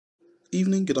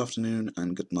evening, good afternoon,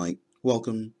 and good night.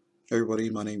 Welcome, everybody.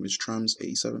 My name is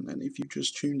Trams87, and if you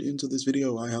just tuned into this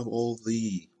video, I have all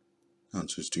the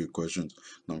answers to your questions.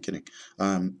 No, I'm kidding.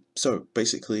 So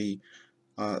basically,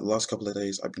 last couple of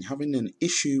days, I've been having an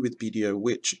issue with BDO,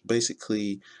 which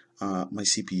basically my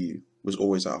CPU was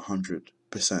always at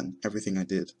 100%. Everything I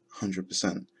did,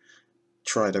 100%.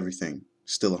 Tried everything,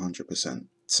 still 100%.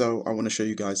 So I want to show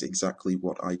you guys exactly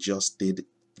what I just did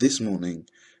this morning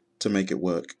to make it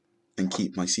work and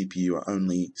keep my CPU at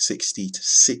only 60 to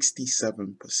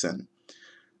 67%.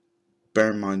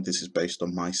 Bear in mind this is based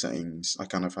on my settings. I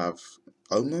kind of have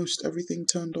almost everything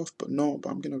turned off, but not. But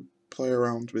I'm going to play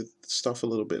around with stuff a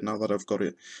little bit now that I've got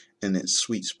it in its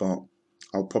sweet spot.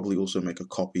 I'll probably also make a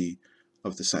copy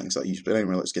of the settings that I use. But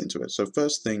anyway, let's get into it. So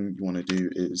first thing you want to do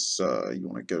is you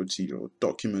want to go to your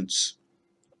documents.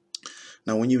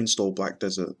 Now when you install Black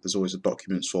Desert, there's always a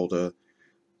documents folder.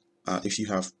 If you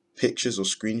have pictures or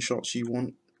screenshots you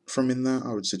want from in there,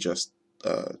 I would suggest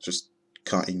just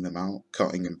cutting them out,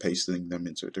 cutting and pasting them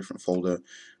into a different folder,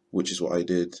 which is what I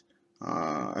did.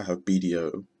 I have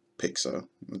BDO Pixar.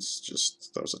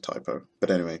 That was a typo.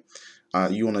 But anyway,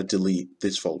 you want to delete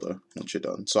this folder once you're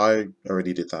done. So I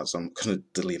already did that, so I'm going to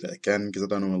delete it again because I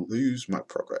don't want to lose my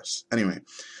progress. Anyway,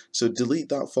 so delete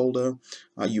that folder.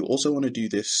 You also want to do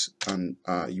this, and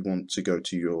you want to go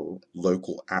to your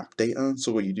local app data.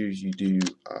 So what you do is you do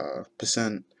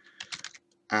percent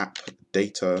app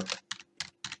data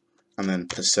and then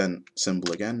percent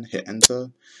symbol again, hit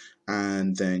enter,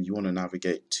 and then you want to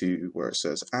navigate to where it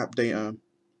says app data,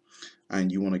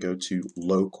 and you want to go to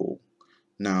local.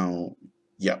 Now,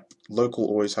 yep, local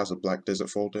always has a Black Desert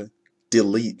folder.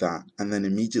 Delete that, and then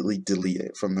immediately delete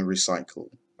it from the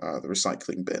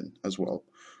recycling bin as well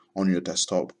on your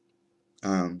desktop.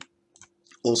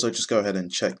 Also, just go ahead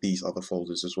and check these other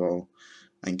folders as well,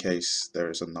 in case there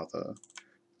is another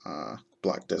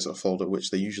Black Desert folder, which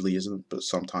there usually isn't, but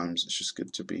sometimes it's just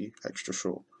good to be extra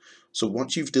sure. So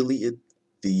once you've deleted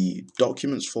the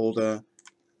documents folder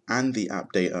and the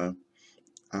app data,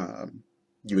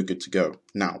 you are good to go.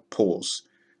 Now, pause.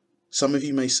 Some of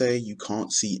you may say you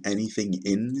can't see anything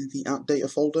in the app data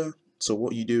folder, so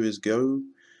what you do is you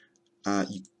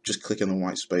just click in the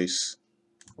white space,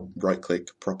 right click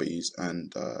properties,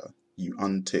 and you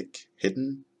untick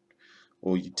hidden,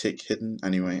 or you tick hidden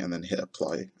anyway, and then hit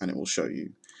apply, and it will show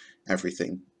you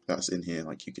everything that's in here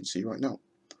like you can see right now.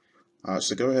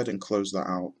 So go ahead and close that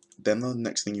out. Then the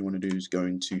next thing you want to do is go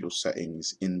into your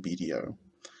settings in BDO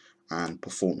and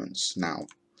performance. Now,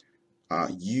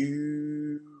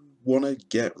 you want to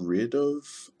get rid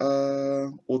of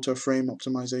auto frame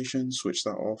optimization, switch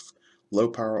that off. Low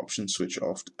power options, switch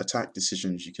off. Attack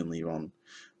decisions you can leave on.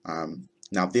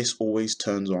 Now this always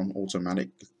turns on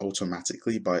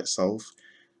automatically by itself.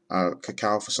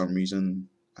 Cacao for some reason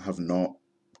have not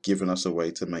given us a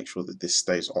way to make sure that this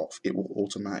stays off. It will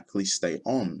automatically stay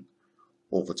on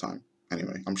all the time.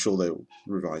 Anyway, I'm sure they'll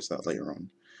revise that later on.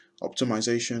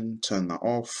 Optimization, turn that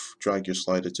off, drag your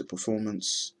slider to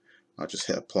performance, just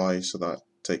hit apply so that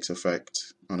takes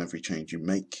effect on every change you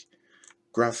make.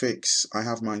 Graphics, I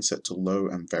have mine set to low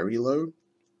and very low,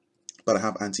 but I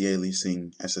have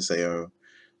anti-aliasing, SSAO,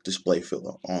 display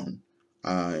filter on.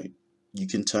 You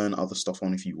can turn other stuff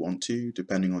on if you want to,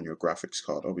 depending on your graphics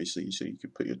card, obviously, so you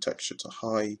could put your texture to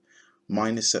high.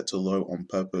 Mine is set to low on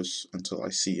purpose until I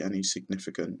see any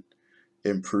significant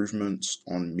improvements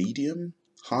on medium.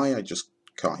 High I just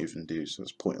can't even do, so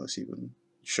it's pointless even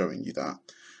showing you that.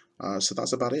 So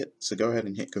that's about it. So go ahead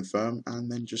and hit confirm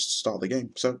and then just start the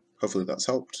game. So hopefully that's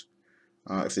helped.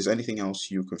 If there's anything else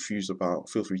you're confused about,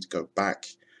 feel free to go back,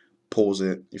 pause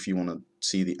it if you want to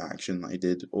see the action that I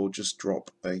did, or just drop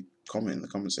a comment in the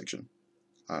comment section.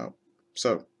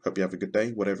 So hope you have a good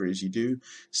day, whatever it is you do.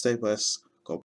 Stay blessed,